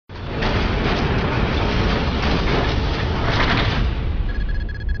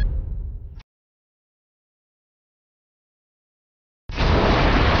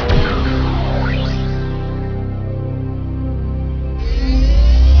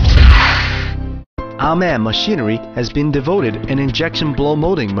Aman machinery has been devoted an injection blow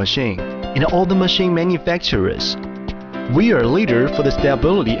molding machine in all the machine manufacturers. We are a leader for the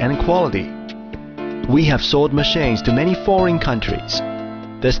stability and quality. We have sold machines to many foreign countries.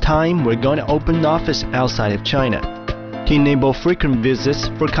 This time we're going to open an office outside of China to enable frequent visits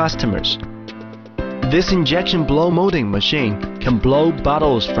for customers. This injection blow molding machine can blow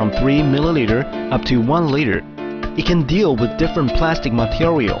bottles from 3 ml up to 1 liter. It can deal with different plastic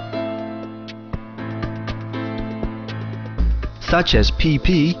material, such as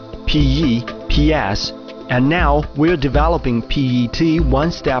PP, PE, PS, and now we're developing PET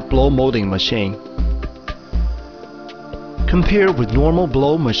one-step blow molding machine. Compared with normal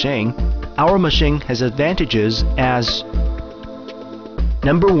blow machine, our machine has advantages as: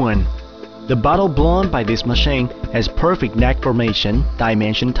 Number 1. The bottle blown by this machine has perfect neck formation.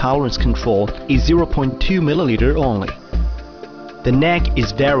 Dimension tolerance control is 0.2 ml only. The neck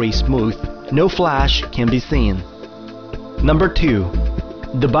is very smooth. No flash can be seen. Number 2.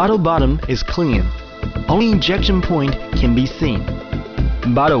 The bottle bottom is clean. Only injection point can be seen.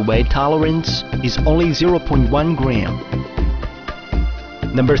 Bottle weight tolerance is only 0.1 gram.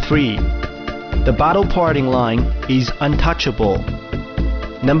 Number 3. The bottle parting line is untouchable.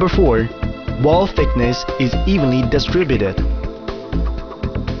 Number 4. Wall thickness is evenly distributed.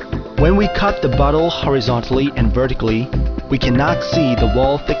 When we cut the bottle horizontally and vertically, we cannot see the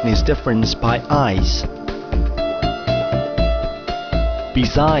wall thickness difference by eyes.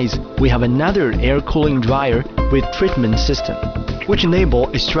 Besides, we have another air cooling dryer with treatment system, which enable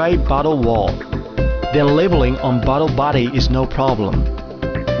a straight bottle wall. Then labeling on bottle body is no problem.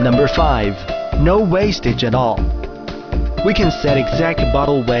 Number 5. No wastage at all. We can set exact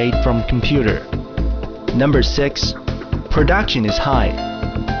bottle weight from computer. Number 6. Production is high.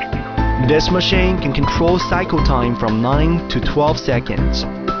 This machine can control cycle time from 9 to 12 seconds.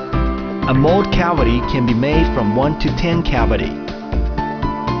 A mold cavity can be made from 1 to 10 cavity.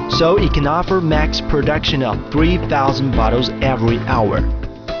 So it can offer max production of 3,000 bottles every hour.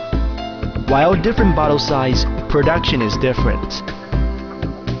 While different bottle size, production is different.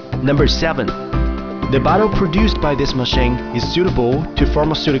 Number 7. The bottle produced by this machine is suitable to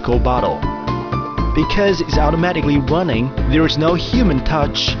pharmaceutical bottle. Because it's automatically running, there is no human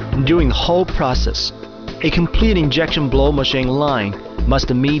touch during the whole process. A complete injection blow machine line must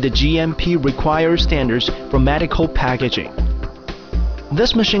meet the GMP required standards for medical packaging.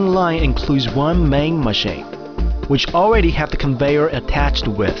 This machine line includes one main machine, which already have the conveyor attached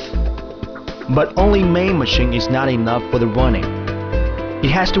with. But only main machine is not enough for the running. It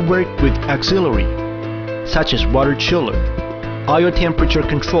has to work with auxiliary, such as water chiller, oil temperature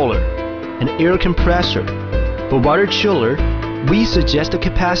controller, and air compressor. For water chiller, we suggest the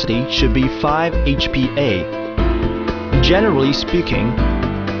capacity should be 5 HPA. Generally speaking,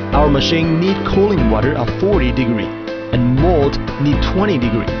 our machine need cooling water of 40 degree and mold need 20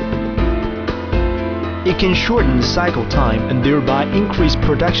 degree. It can shorten the cycle time and thereby increase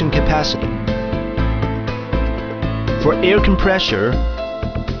production capacity. For air compressor,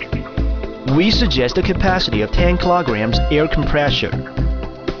 we suggest a capacity of 10 kilograms air compressor.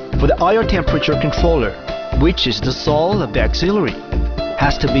 For the oil temperature controller, which is the soul of the auxiliary,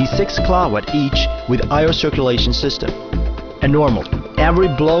 has to be 6 kilowatt each with oil circulation system. And normal, every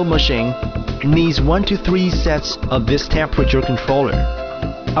blow machine needs 1 to 3 sets of this temperature controller.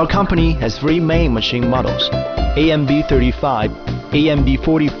 Our company has 3 main machine models: AMB35,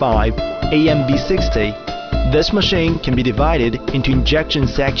 AMB45, AMB60. This machine can be divided into injection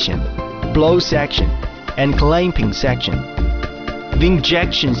section, blow section, and clamping section. The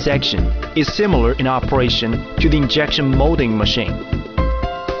injection section is similar in operation to the injection molding machine.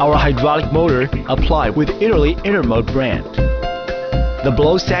 Our hydraulic motor applied with Italy Intermode brand. The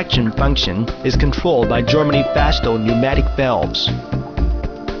blow section function is controlled by Germany Festo pneumatic valves.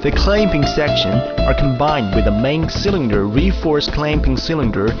 The clamping section are combined with the main cylinder reinforced clamping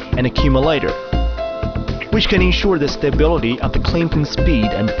cylinder and accumulator, which can ensure the stability of the clamping speed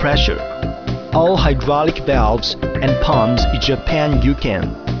and pressure. All hydraulic valves and pumps in Japan Yukan.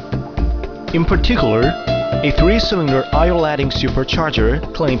 In particular, a 3-cylinder oil-adding supercharger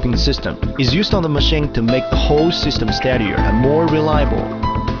clamping system is used on the machine to make the whole system steadier and more reliable.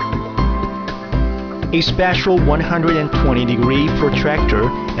 A special 120-degree protractor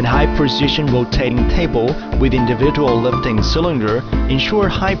and high-precision rotating table with individual lifting cylinder ensure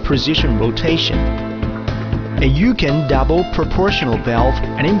high-precision rotation. A Yukan double proportional valve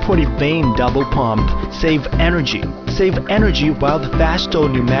and imported vane double pump save energy while the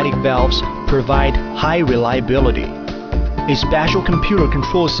Festo pneumatic valves provide high reliability. A special computer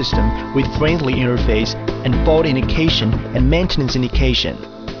control system with friendly interface and fault indication and maintenance indication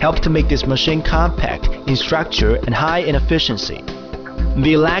help to make this machine compact in structure and high in efficiency.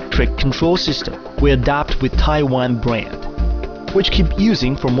 The electric control system we adopt with Taiwan brand, which keep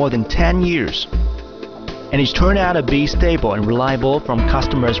using for more than 10 years, and it's turned out to be stable and reliable from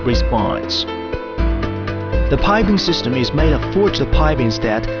customers' response. The piping system is made of forged pipe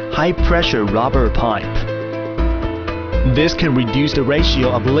instead high-pressure rubber pipe. This can reduce the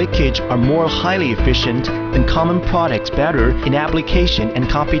ratio of leakage are more highly efficient than common products, better in application and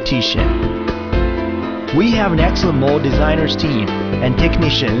competition. We have an excellent mold designers team and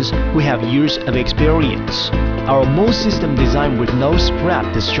technicians who have years of experience. Our mold system designed with no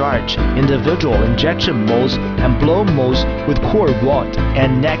scrap discharge, individual injection molds and blow molds with core rod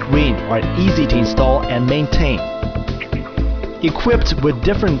and neck ring are easy to install and maintain. Equipped with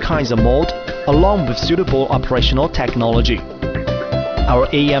different kinds of mold along with suitable operational technology. Our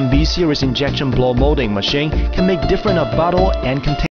AMB series injection blow molding machine can make different bottle and container